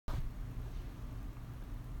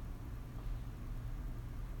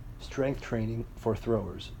Strength Training for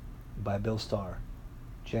Throwers by Bill Starr,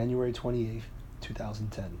 January 28,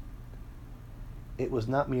 2010. It was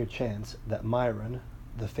not mere chance that Myron,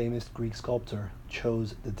 the famous Greek sculptor,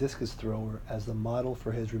 chose the discus thrower as the model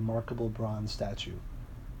for his remarkable bronze statue.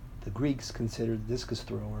 The Greeks considered the discus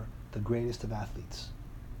thrower the greatest of athletes,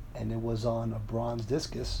 and it was on a bronze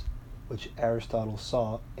discus, which Aristotle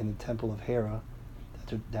saw in the Temple of Hera,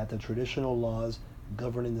 that the traditional laws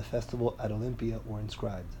governing the festival at Olympia were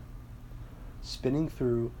inscribed. Spinning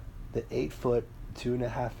through the 8-foot,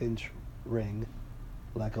 2.5-inch ring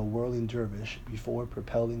like a whirling dervish before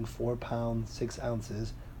propelling 4 pounds 6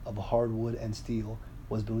 ounces of hardwood and steel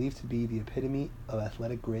was believed to be the epitome of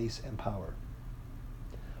athletic grace and power.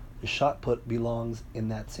 The shot put belongs in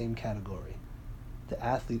that same category. The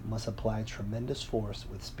athlete must apply tremendous force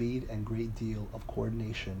with speed and great deal of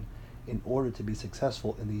coordination in order to be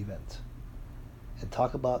successful in the event. And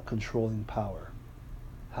talk about controlling power.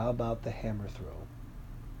 How about the hammer throw,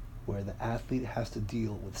 where the athlete has to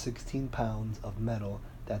deal with 16 pounds of metal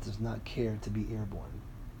that does not care to be airborne?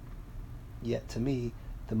 Yet to me,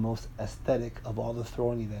 the most aesthetic of all the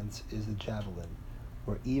throwing events is the javelin,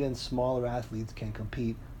 where even smaller athletes can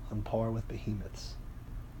compete on par with behemoths.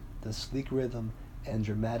 The sleek rhythm and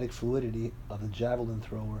dramatic fluidity of the javelin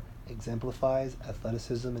thrower exemplifies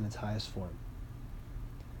athleticism in its highest form.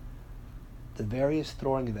 The various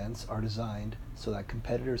throwing events are designed so that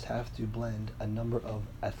competitors have to blend a number of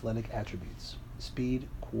athletic attributes: speed,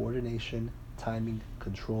 coordination, timing,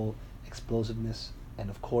 control, explosiveness, and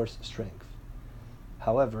of course, strength.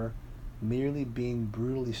 However, merely being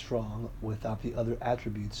brutally strong without the other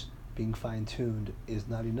attributes being fine-tuned is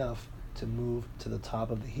not enough to move to the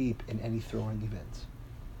top of the heap in any throwing event.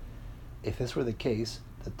 If this were the case,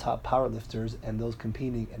 the top powerlifters and those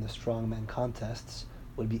competing in the strongman contests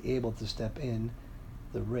would be able to step in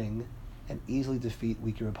the ring and easily defeat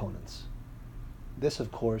weaker opponents. This,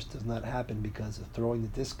 of course, does not happen because throwing the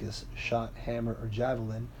discus, shot, hammer, or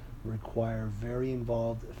javelin require very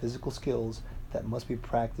involved physical skills that must be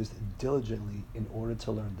practiced diligently in order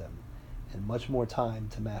to learn them, and much more time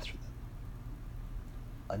to master them.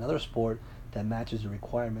 Another sport that matches the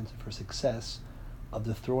requirements for success of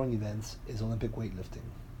the throwing events is Olympic weightlifting.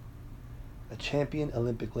 A champion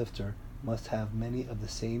Olympic lifter must have many of the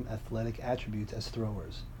same athletic attributes as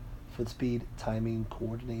throwers: foot speed, timing,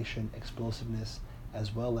 coordination, explosiveness,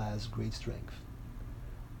 as well as great strength.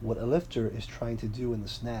 What a lifter is trying to do in the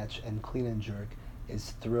snatch and clean and jerk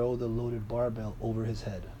is throw the loaded barbell over his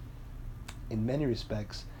head. In many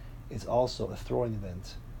respects, it's also a throwing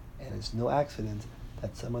event, and it's no accident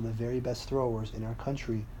that some of the very best throwers in our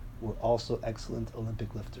country were also excellent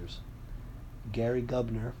Olympic lifters. Gary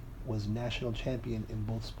Gubner was national champion in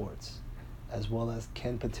both sports, as well as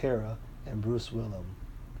Ken Patera and Bruce Willem,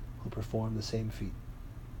 who performed the same feat.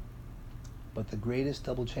 But the greatest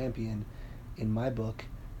double champion in my book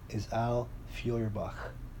is Al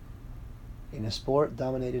Feuerbach. In a sport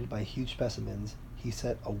dominated by huge specimens, he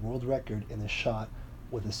set a world record in the shot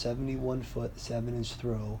with a 71-foot 7-inch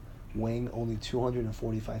throw weighing only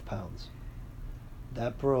 245 pounds.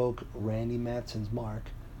 That broke Randy Matson's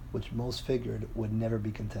mark, which most figured would never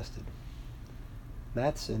be contested.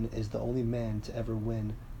 Matson is the only man to ever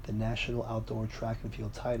win the National Outdoor Track and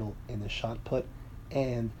Field title in the shot put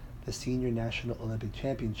and the Senior National Olympic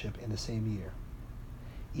Championship in the same year.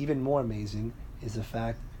 Even more amazing is the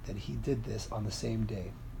fact that he did this on the same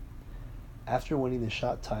day. After winning the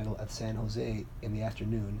shot title at San Jose in the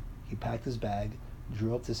afternoon, he packed his bag,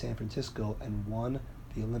 drove to San Francisco, and won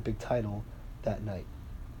the Olympic title that night,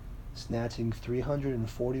 snatching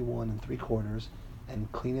 341 3/4 and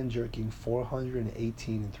clean and jerking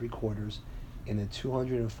 418 3/4 in the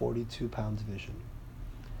 242-pound division.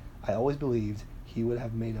 I always believed he would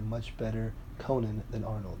have made a much better Conan than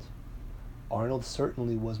Arnold. Arnold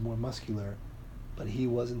certainly was more muscular, but he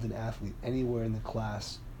wasn't an athlete anywhere in the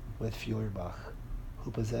class with Feuerbach,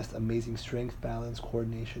 who possessed amazing strength, balance,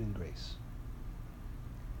 coordination, and grace.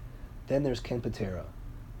 Then there's Ken Patera,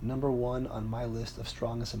 number 1 on my list of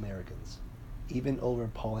strongest Americans, even over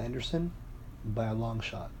Paul Anderson by a long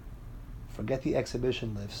shot. Forget the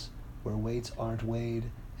exhibition lifts where weights aren't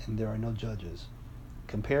weighed and there are no judges.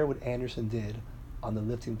 Compare what Anderson did on the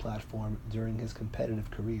lifting platform during his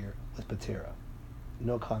competitive career with Patera.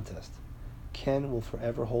 No contest. Ken will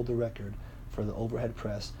forever hold the record for the overhead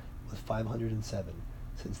press with 507,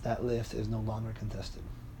 since that lift is no longer contested.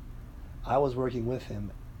 I was working with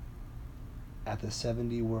him at the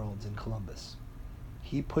 70 Worlds in Columbus.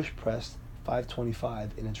 He push pressed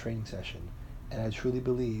 525 in a training session, and I truly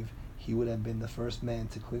believe he would have been the first man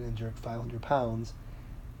to clean and jerk 500 pounds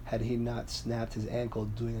had he not snapped his ankle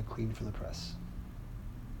doing a clean for the press.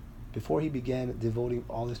 Before he began devoting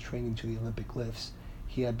all his training to the Olympic lifts,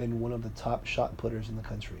 he had been one of the top shot putters in the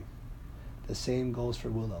country. The same goes for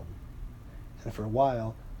Willow. And for a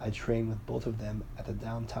while, I trained with both of them at the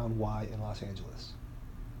Downtown Y in Los Angeles.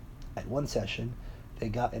 At one session, they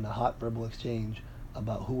got in a hot verbal exchange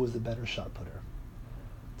about who was the better shot putter.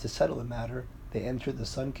 To settle the matter, they entered the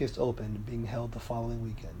Sun-Kissed Open being held the following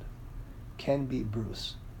weekend. Ken beat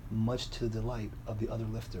Bruce, much to the delight of the other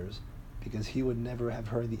lifters, because he would never have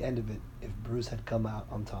heard the end of it if Bruce had come out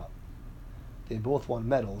on top. They both won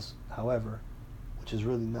medals, however, which is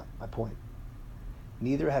really not my point.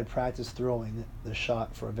 Neither had practiced throwing the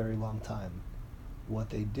shot for a very long time. What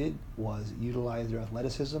they did was utilize their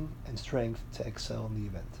athleticism and strength to excel in the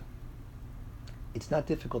event. It's not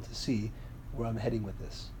difficult to see where I'm heading with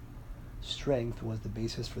this. Strength was the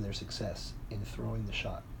basis for their success in throwing the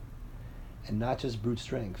shot. And not just brute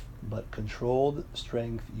strength, but controlled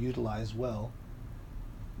strength utilized well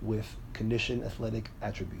with conditioned athletic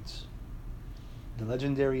attributes. The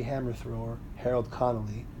legendary hammer thrower Harold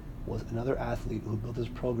Connolly was another athlete who built his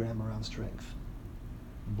program around strength.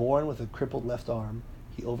 Born with a crippled left arm,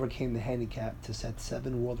 he overcame the handicap to set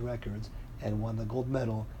 7 world records and won the gold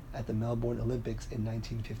medal at the Melbourne Olympics in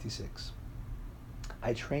 1956.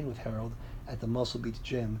 I trained with Harold at the Muscle Beach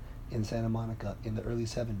Gym in Santa Monica in the early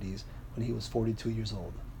 70s when he was 42 years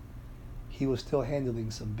old. He was still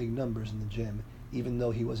handling some big numbers in the gym, even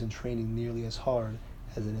though he wasn't training nearly as hard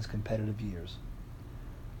as in his competitive years.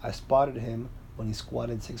 I spotted him when he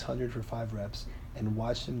squatted 600 for 5 reps and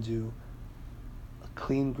watched him do a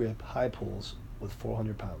clean grip high pulls with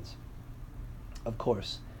 400 pounds. Of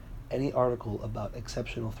course, any article about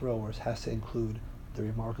exceptional throwers has to include the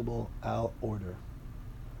remarkable Al Order.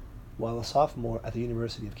 While a sophomore at the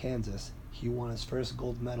University of Kansas, he won his first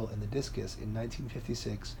gold medal in the discus in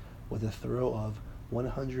 1956 with a throw of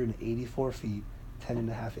 184 feet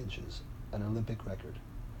 10.5 inches, an Olympic record,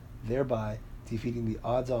 thereby defeating the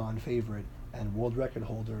odds-on favorite and world record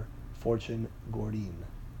holder Fortune Gordine.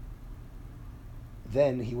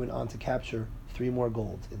 Then he went on to capture 3 more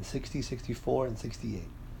golds in 60, 64, and 68.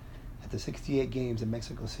 At the 68 games in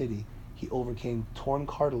Mexico City, he overcame torn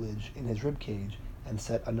cartilage in his rib cage and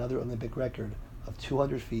set another Olympic record of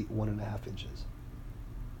 200 feet 1.5 inches.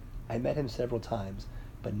 I met him several times,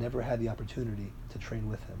 but never had the opportunity to train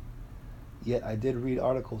with him. Yet I did read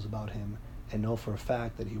articles about him and know for a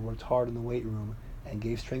fact that he worked hard in the weight room and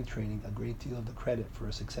gave strength training a great deal of the credit for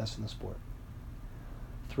his success in the sport.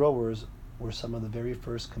 Throwers were some of the very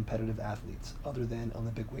first competitive athletes, other than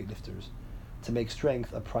Olympic weightlifters, to make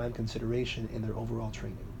strength a prime consideration in their overall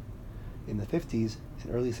training. In the 50s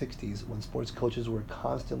and early 60s, when sports coaches were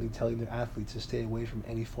constantly telling their athletes to stay away from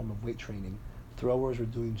any form of weight training, throwers were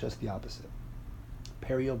doing just the opposite.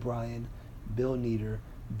 Perry O'Brien, Bill Nieder,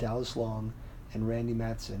 Dallas Long, and Randy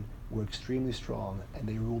Matson were extremely strong, and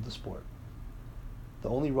they ruled the sport. The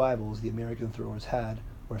only rivals the American throwers had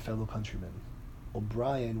were fellow countrymen.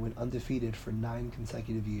 O'Brien went undefeated for 9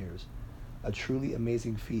 consecutive years, a truly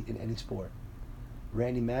amazing feat in any sport.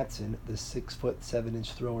 Randy Matson, the 6'7"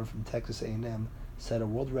 thrower from Texas A&M, set a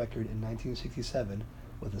world record in 1967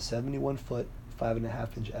 with a 71-foot,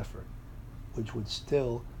 5.5-inch effort, which would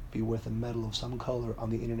still be worth a medal of some color on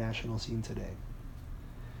the international scene today.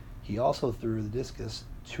 He also threw the discus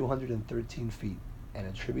 213 feet and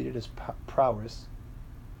attributed his prowess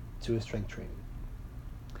to his strength training.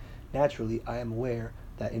 Naturally, I am aware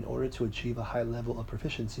that in order to achieve a high level of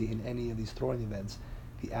proficiency in any of these throwing events,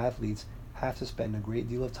 the athletes have to spend a great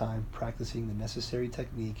deal of time practicing the necessary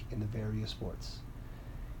technique in the various sports.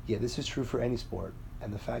 Yet this is true for any sport,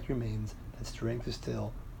 and the fact remains that strength is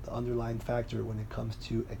still the underlying factor when it comes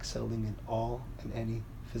to excelling in all and any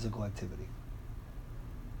physical activity.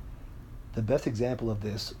 The best example of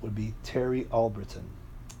this would be Terry Albritton.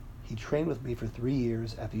 He trained with me for 3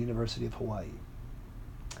 years at the University of Hawaii.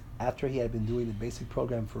 After he had been doing the basic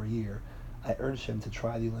program for a year, I urged him to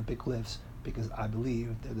try the Olympic lifts because I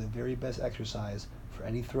believe they're the very best exercise for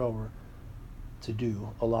any thrower to do,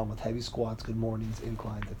 along with heavy squats, good mornings,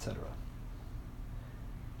 inclines, etc.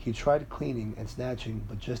 He tried cleaning and snatching,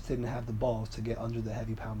 but just didn't have the balls to get under the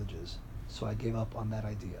heavy poundages, so I gave up on that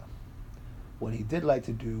idea. What he did like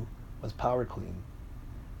to do was power clean,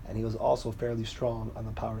 and he was also fairly strong on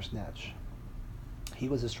the power snatch. He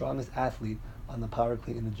was the strongest athlete on the power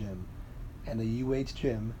clean in the gym, and the UH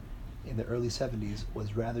gym in the early 70s was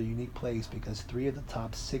a rather unique place because 3 of the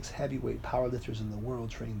top 6 heavyweight powerlifters in the world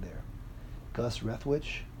trained there: Gus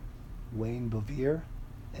Rethwich, Wayne Bouvier,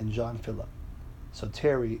 and John Phillip. So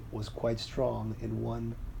Terry was quite strong in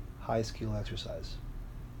one high-skill exercise.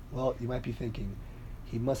 Well, you might be thinking,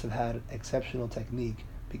 he must have had exceptional technique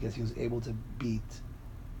because he was able to beat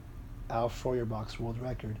Al Feuerbach's world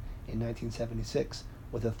record in 1976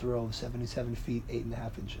 with a throw of 77 feet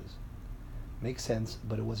 8.5 inches. Makes sense,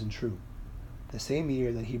 but it wasn't true. The same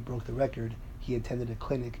year that he broke the record, he attended a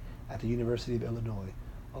clinic at the University of Illinois,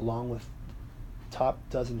 along with top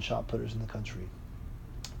dozen shot putters in the country.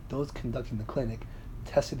 Those conducting the clinic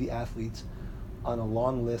tested the athletes on a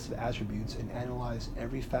long list of attributes and analyzed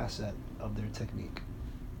every facet of their technique.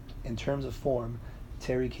 In terms of form,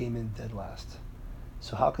 Terry came in dead last.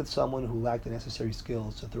 So how could someone who lacked the necessary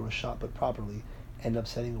skills to throw a shot put properly end up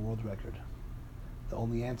setting a world record? The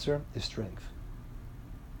only answer is strength.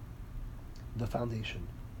 The foundation.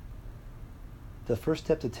 The first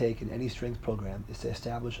step to take in any strength program is to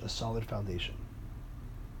establish a solid foundation.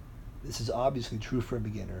 This is obviously true for a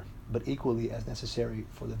beginner, but equally as necessary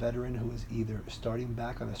for the veteran who is either starting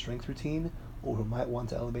back on a strength routine or who might want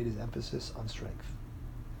to elevate his emphasis on strength.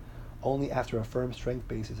 Only after a firm strength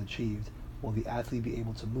base is achieved will the athlete be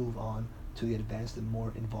able to move on to the advanced and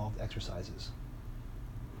more involved exercises.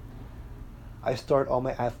 I start all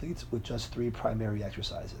my athletes with just 3 primary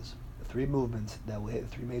exercises, 3 movements that will hit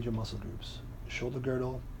 3 major muscle groups: shoulder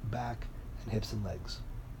girdle, back, and hips and legs.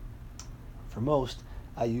 For most,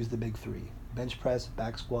 I use the big 3, bench press,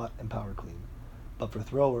 back squat, and power clean. But for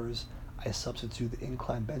throwers, I substitute the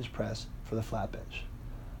incline bench press for the flat bench.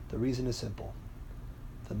 The reason is simple.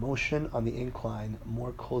 The motion on the incline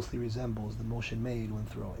more closely resembles the motion made when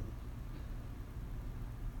throwing.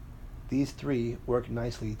 These 3 work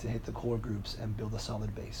nicely to hit the core groups and build a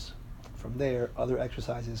solid base. From there, other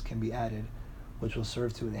exercises can be added, which will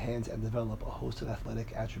serve to enhance and develop a host of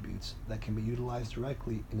athletic attributes that can be utilized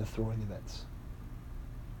directly in the throwing events.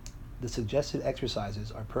 The suggested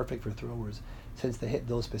exercises are perfect for throwers since they hit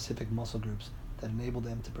those specific muscle groups that enable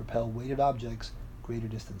them to propel weighted objects greater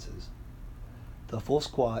distances. The full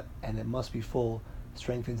squat, and it must be full,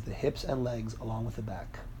 strengthens the hips and legs along with the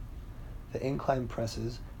back. The incline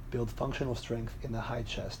presses build functional strength in the high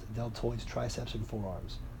chest, deltoids, triceps, and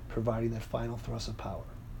forearms, providing that final thrust of power.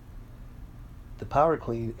 The power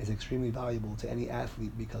clean is extremely valuable to any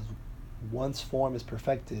athlete because once form is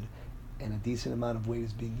perfected and a decent amount of weight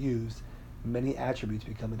is being used, many attributes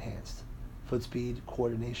become enhanced: foot speed,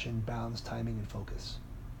 coordination, balance, timing, and focus.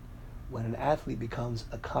 When an athlete becomes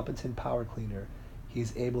a competent power cleaner, he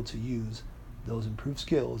is able to use those improved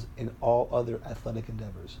skills in all other athletic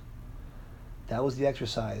endeavors. That was the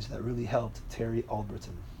exercise that really helped Terry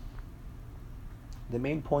Alberton. The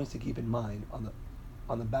main points to keep in mind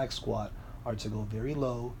on the back squat are to go very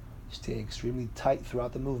low, stay extremely tight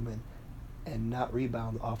throughout the movement, and not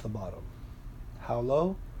rebound off the bottom. How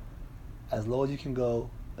low? As low as you can go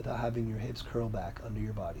without having your hips curl back under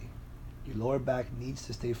your body. Your lower back needs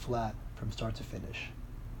to stay flat from start to finish.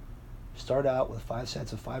 Start out with 5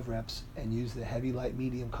 sets of 5 reps and use the heavy, light,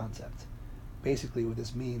 medium concept. Basically what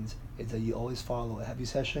this means is that you always follow a heavy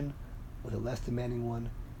session with a less demanding one,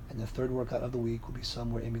 and the third workout of the week will be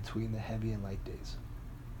somewhere in between the heavy and light days.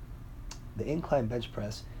 The incline bench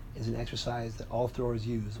press is an exercise that all throwers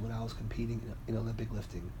used when I was competing in Olympic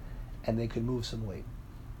lifting, and they could move some weight.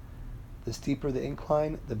 The steeper the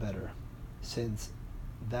incline, the better, since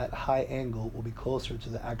that high angle will be closer to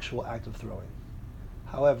the actual act of throwing.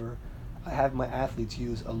 However, I have my athletes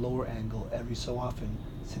use a lower angle every so often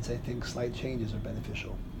since I think slight changes are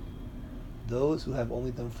beneficial. Those who have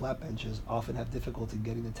only done flat benches often have difficulty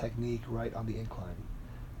getting the technique right on the incline.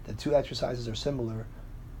 The 2 exercises are similar,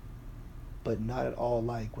 but not at all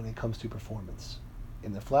alike when it comes to performance.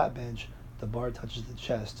 In the flat bench, the bar touches the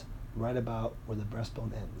chest right about where the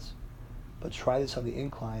breastbone ends. But try this on the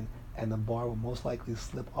incline and the bar will most likely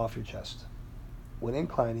slip off your chest. When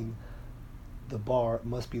inclining, the bar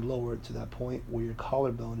must be lowered to that point where your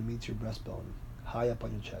collarbone meets your breastbone, high up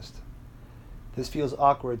on your chest. This feels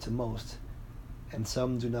awkward to most, and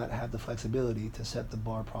some do not have the flexibility to set the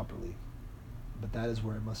bar properly, but that is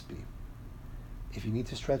where it must be. If you need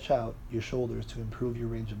to stretch out your shoulders to improve your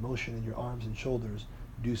range of motion in your arms and shoulders,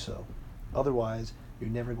 do so. Otherwise, you're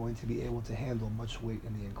never going to be able to handle much weight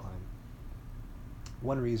in the incline.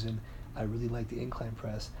 One reason I really like the incline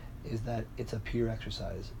press is that it's a pure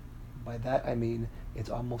exercise. By that I mean it's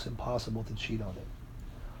almost impossible to cheat on it.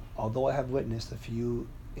 Although I have witnessed a few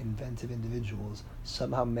inventive individuals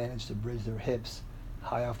somehow manage to bridge their hips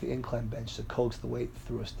high off the incline bench to coax the weight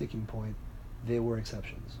through a sticking point, they were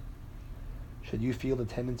exceptions. Should you feel the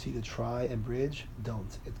tendency to try and bridge,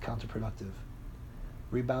 don't. It's counterproductive.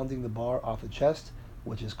 Rebounding the bar off the chest,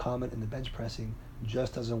 which is common in the bench pressing,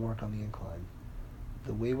 just doesn't work on the incline.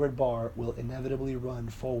 The wayward bar will inevitably run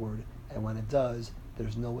forward, and when it does,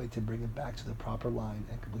 there's no way to bring it back to the proper line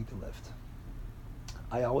and complete the lift.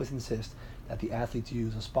 I always insist that the athletes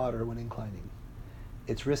use a spotter when inclining.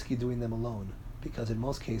 It's risky doing them alone, because in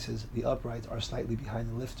most cases the uprights are slightly behind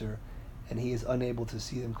the lifter and he is unable to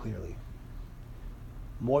see them clearly.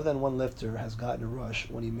 More than one lifter has gotten a rush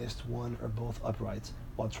when he missed one or both uprights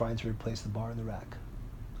while trying to replace the bar in the rack.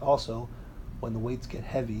 Also, when the weights get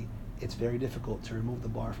heavy, it's very difficult to remove the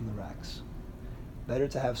bar from the racks. Better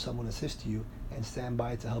to have someone assist you and stand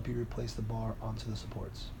by to help you replace the bar onto the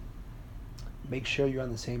supports. Make sure you're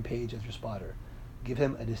on the same page as your spotter. Give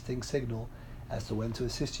him a distinct signal as to when to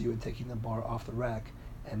assist you in taking the bar off the rack,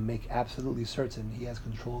 and make absolutely certain he has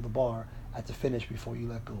control of the bar at the finish before you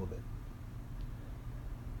let go of it.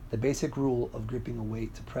 The basic rule of gripping a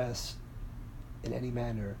weight to press in any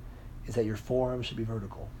manner is that your forearm should be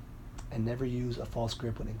vertical, and never use a false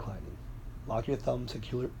grip when inclining. Lock your thumbs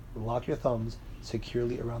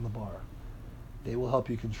securely around the bar. They will help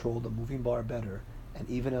you control the moving bar better and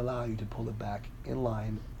even allow you to pull it back in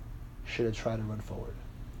line should it try to run forward,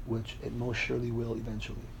 which it most surely will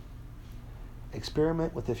eventually.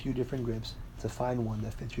 Experiment with a few different grips to find one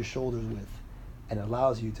that fits your shoulders width and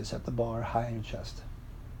allows you to set the bar high on your chest.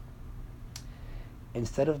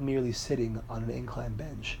 Instead of merely sitting on an incline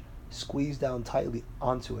bench, squeeze down tightly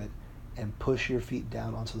onto it and push your feet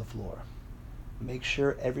down onto the floor. Make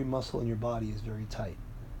sure every muscle in your body is very tight.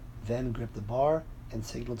 Then grip the bar and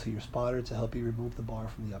signal to your spotter to help you remove the bar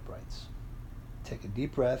from the uprights. Take a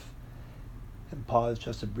deep breath and pause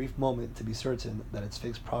just a brief moment to be certain that it's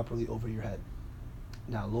fixed properly over your head.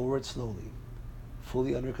 Now lower it slowly,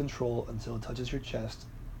 fully under control until it touches your chest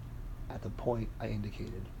at the point I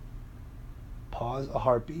indicated. Pause a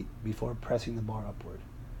heartbeat before pressing the bar upward.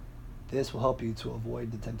 This will help you to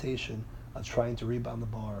avoid the temptation of trying to rebound the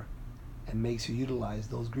bar and makes you utilize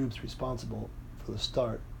those groups responsible for the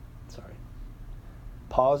start.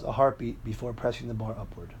 Pause a heartbeat before pressing the bar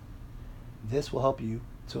upward. This will help you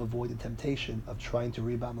to avoid the temptation of trying to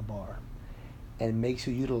rebound the bar and makes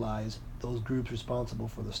you utilize those groups responsible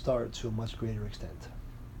for the start to a much greater extent.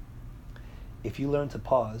 If you learn to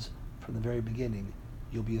pause from the very beginning,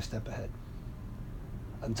 you'll be a step ahead.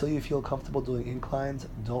 Until you feel comfortable doing inclines,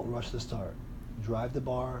 don't rush the start. Drive the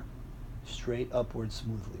bar straight upward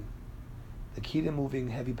smoothly. The key to moving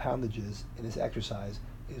heavy poundages in this exercise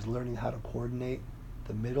is learning how to coordinate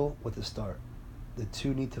the middle with the start. The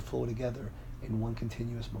two need to flow together in one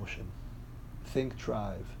continuous motion. Think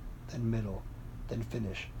drive, then middle, then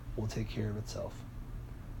finish will take care of itself.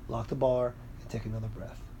 Lock the bar and take another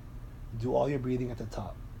breath. Do all your breathing at the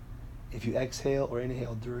top. If you exhale or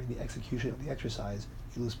inhale during the execution of the exercise,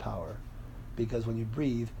 you lose power, because when you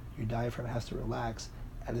breathe, your diaphragm has to relax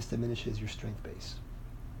and this diminishes your strength base.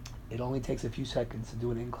 It only takes a few seconds to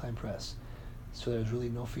do an incline press, so there's really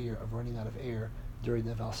no fear of running out of air during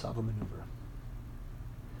the Valsalva maneuver.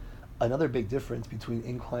 Another big difference between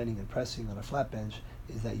inclining and pressing on a flat bench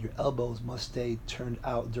is that your elbows must stay turned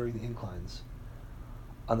out during the inclines.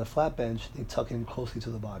 On the flat bench, they tuck in closely to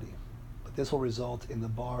the body, but this will result in the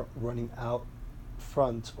bar running out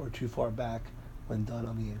front or too far back when done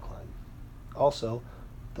on the incline. Also,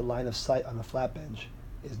 the line of sight on a flat bench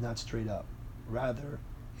is not straight up. Rather,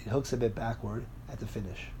 it hooks a bit backward at the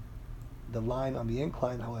finish. The line on the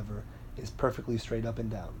incline, however, is perfectly straight up and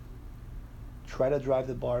down. Try to drive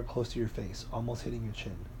the bar close to your face, almost hitting your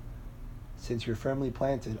chin. Since you're firmly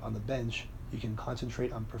planted on the bench, you can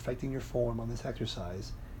concentrate on perfecting your form on this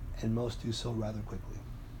exercise, and most do so rather quickly.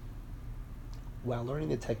 While learning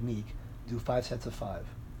the technique, do 5 sets of 5.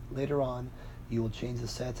 Later on, you will change the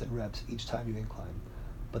sets and reps each time you incline,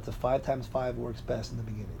 but the 5x5 works best in the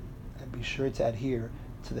beginning, and be sure to adhere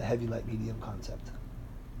to the heavy, light, medium concept.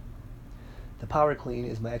 The power clean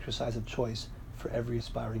is my exercise of choice for every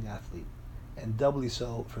aspiring athlete, and doubly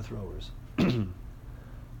so for throwers.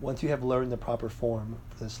 Once you have learned the proper form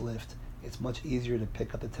for this lift, it's much easier to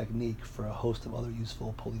pick up the technique for a host of other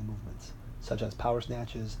useful pulling movements, such as power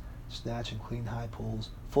snatches, snatch and clean high pulls,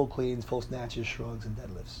 full cleans, full snatches, shrugs, and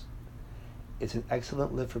deadlifts. It's an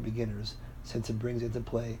excellent lift for beginners since it brings into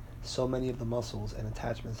play so many of the muscles and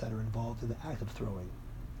attachments that are involved in the act of throwing.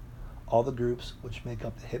 All the groups which make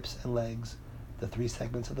up the hips and legs, the 3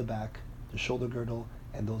 segments of the back, the shoulder girdle,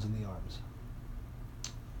 and those in the arms.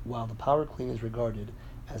 While the power clean is regarded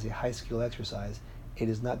as a high skill exercise, it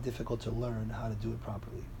is not difficult to learn how to do it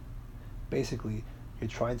properly. Basically, you're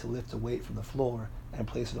trying to lift a weight from the floor and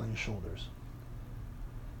place it on your shoulders.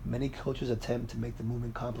 Many coaches attempt to make the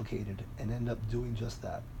movement complicated and end up doing just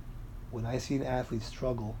that. When I see an athlete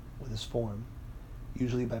struggle with his form,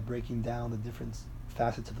 usually by breaking down the different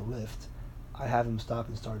facets of the lift, I have him stop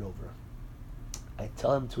and start over. I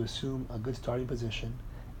tell him to assume a good starting position,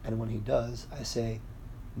 and when he does, I say,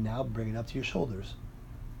 "Now bring it up to your shoulders."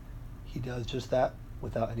 He does just that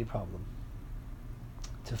without any problem.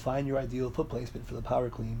 To find your ideal foot placement for the power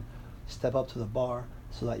clean, step up to the bar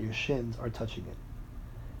so that your shins are touching it.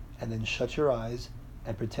 And then shut your eyes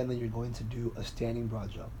and pretend that you're going to do a standing broad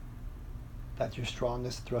jump. That's your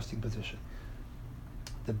strongest thrusting position.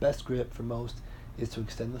 The best grip for most is to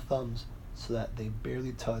extend the thumbs so that they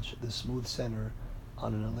barely touch the smooth center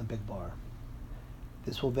on an Olympic bar.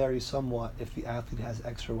 This will vary somewhat if the athlete has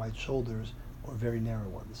extra wide shoulders or very narrow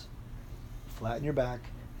ones. Flatten your back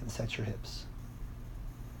and set your hips.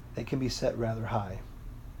 They can be set rather high,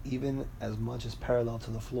 even as much as parallel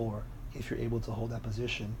to the floor if you're able to hold that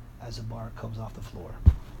position as the bar comes off the floor.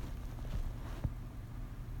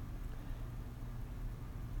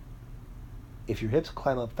 If your hips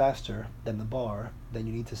climb up faster than the bar, then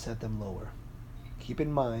you need to set them lower. Keep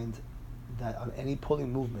in mind that on any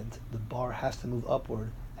pulling movement, the bar has to move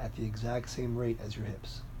upward at the exact same rate as your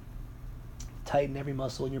hips. Tighten every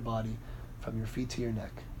muscle in your body from your feet to your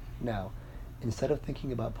neck. Now, instead of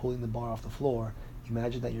thinking about pulling the bar off the floor,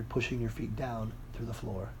 imagine that you're pushing your feet down through the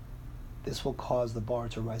floor. This will cause the bar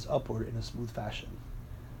to rise upward in a smooth fashion.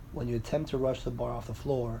 When you attempt to rush the bar off the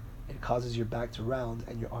floor, it causes your back to round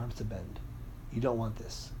and your arms to bend. You don't want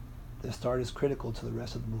this. The start is critical to the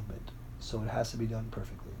rest of the movement, so it has to be done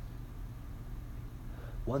perfectly.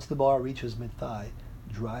 Once the bar reaches mid-thigh,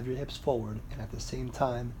 drive your hips forward and at the same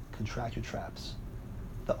time contract your traps.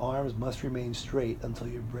 The arms must remain straight until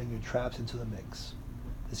you bring your traps into the mix.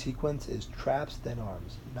 The sequence is traps then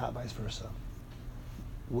arms, not vice versa.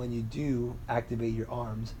 When you do activate your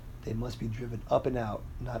arms, they must be driven up and out,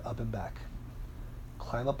 not up and back.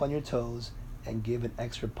 Climb up on your toes and give an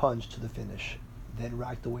extra punch to the finish, then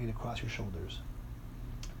rack the weight across your shoulders.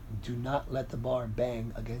 Do not let the bar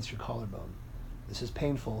bang against your collarbone. This is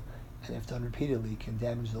painful, and if done repeatedly, can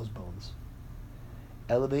damage those bones.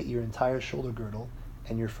 Elevate your entire shoulder girdle,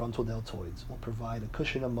 and your frontal deltoids will provide a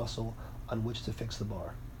cushion of muscle on which to fix the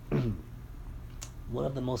bar. One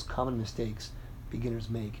of the most common mistakes beginners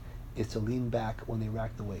make is to lean back when they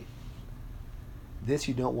rack the weight. This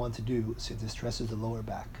you don't want to do since it stresses the lower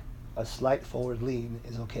back. A slight forward lean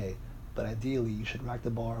is okay, but ideally you should rack the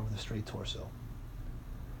bar with a straight torso.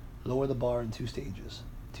 Lower the bar in 2 stages,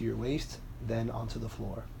 to your waist, then onto the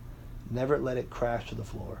floor. Never let it crash to the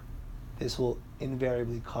floor. This will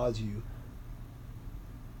invariably cause your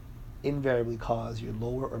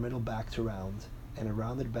lower or middle back to round, and a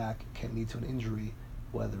rounded back can lead to an injury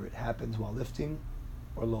whether it happens while lifting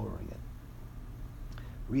or lowering it.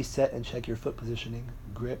 Reset and check your foot positioning,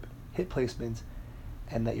 grip, hip placement,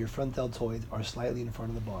 and that your front deltoids are slightly in front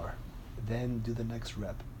of the bar. Then do the next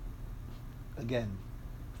rep. Again,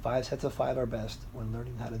 5 sets of 5 are best when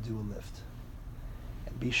learning how to do a lift.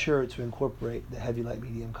 And be sure to incorporate the heavy, light,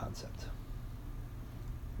 medium concept.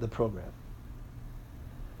 The program.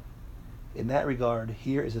 In that regard,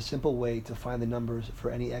 here is a simple way to find the numbers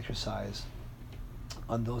for any exercise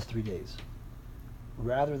on those 3 days.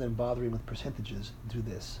 Rather than bothering with percentages, do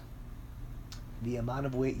this. The amount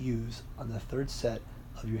of weight used on the 3rd set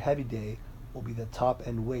of your heavy day will be the top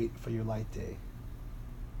end weight for your light day.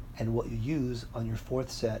 And what you use on your 4th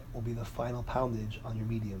set will be the final poundage on your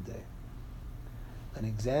medium day. An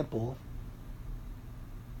example,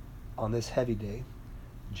 on this heavy day,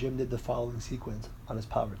 Jim did the following sequence on his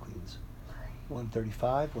power cleans: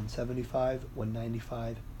 135, 175,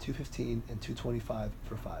 195, 215, and 225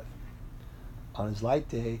 for 5. On his light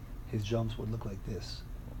day, his jumps would look like this: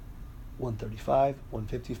 135,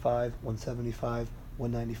 155, 175,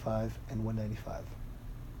 195, and 195.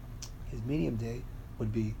 His medium day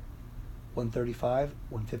would be 135,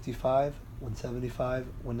 155, 175,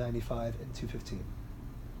 195, and 215.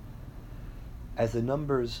 As the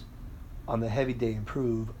numbers on the heavy day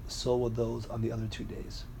improve, so will those on the other 2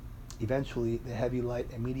 days. Eventually, the heavy, light,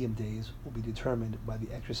 and medium days will be determined by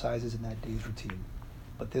the exercises in that day's routine,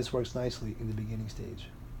 but this works nicely in the beginning stage.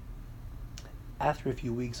 After a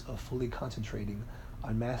few weeks of fully concentrating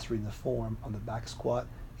on mastering the form on the back squat,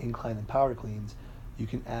 incline, and power cleans, you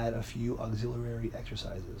can add a few auxiliary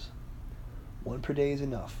exercises. 1 per day is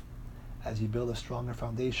enough. As you build a stronger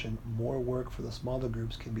foundation, more work for the smaller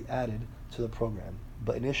groups can be added to the program,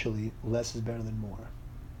 but initially, less is better than more.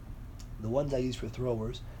 The ones I use for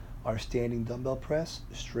throwers are standing dumbbell press,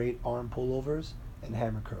 straight arm pullovers, and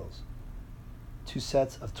hammer curls. 2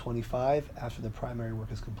 sets of 25 after the primary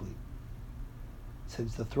work is complete.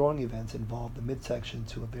 Since the throwing events involve the midsection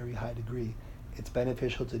to a very high degree, it's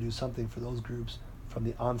beneficial to do something for those groups from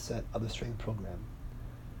the onset of the strength program.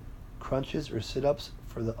 Crunches or sit-ups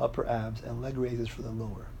for the upper abs and leg raises for the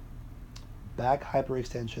lower. Back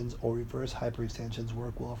hyperextensions or reverse hyperextensions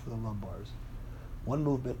work well for the lumbars. 1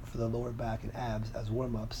 movement for the lower back and abs as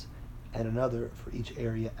warm-ups and another for each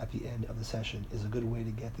area at the end of the session is a good way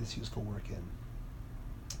to get this useful work in.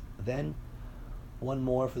 Then, one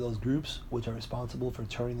more for those groups which are responsible for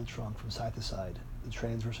turning the trunk from side to side, the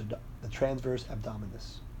transverse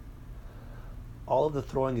abdominis. All of the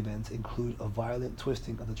throwing events include a violent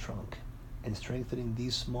twisting of the trunk, and strengthening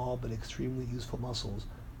these small but extremely useful muscles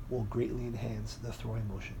will greatly enhance the throwing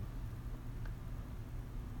motion.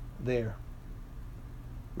 There.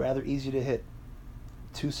 Rather easy to hit.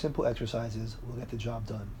 2 simple exercises will get the job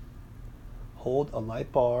done. Hold a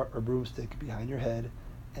light bar or broomstick behind your head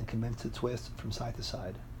and commence to twist from side to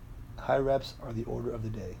side. High reps are the order of the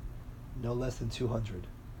day, no less than 200,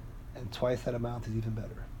 and twice that amount is even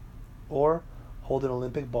better. Or hold an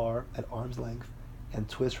Olympic bar at arm's length and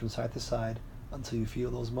twist from side to side until you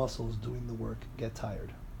feel those muscles doing the work get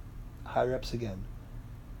tired. High reps again.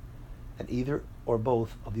 And either or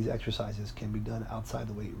both of these exercises can be done outside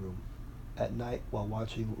the weight room, at night while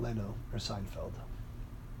watching Leno or Seinfeld.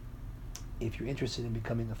 If you're interested in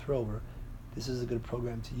becoming a thrower, this is a good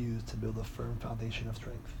program to use to build a firm foundation of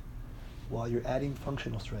strength. While you're adding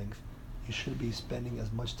functional strength, you should be spending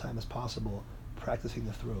as much time as possible practicing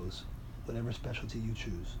the throws, whatever specialty you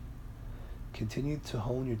choose. Continue to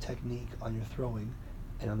hone your technique on your throwing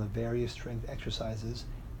and on the various strength exercises,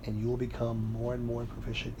 and you will become more and more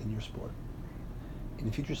proficient in your sport.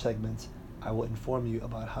 In future segments, I will inform you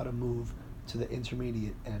about how to move to the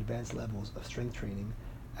intermediate and advanced levels of strength training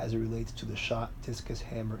as it relates to the shot, discus,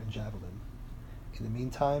 hammer, and javelin. In the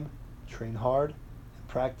meantime, train hard and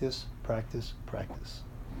practice, practice, practice.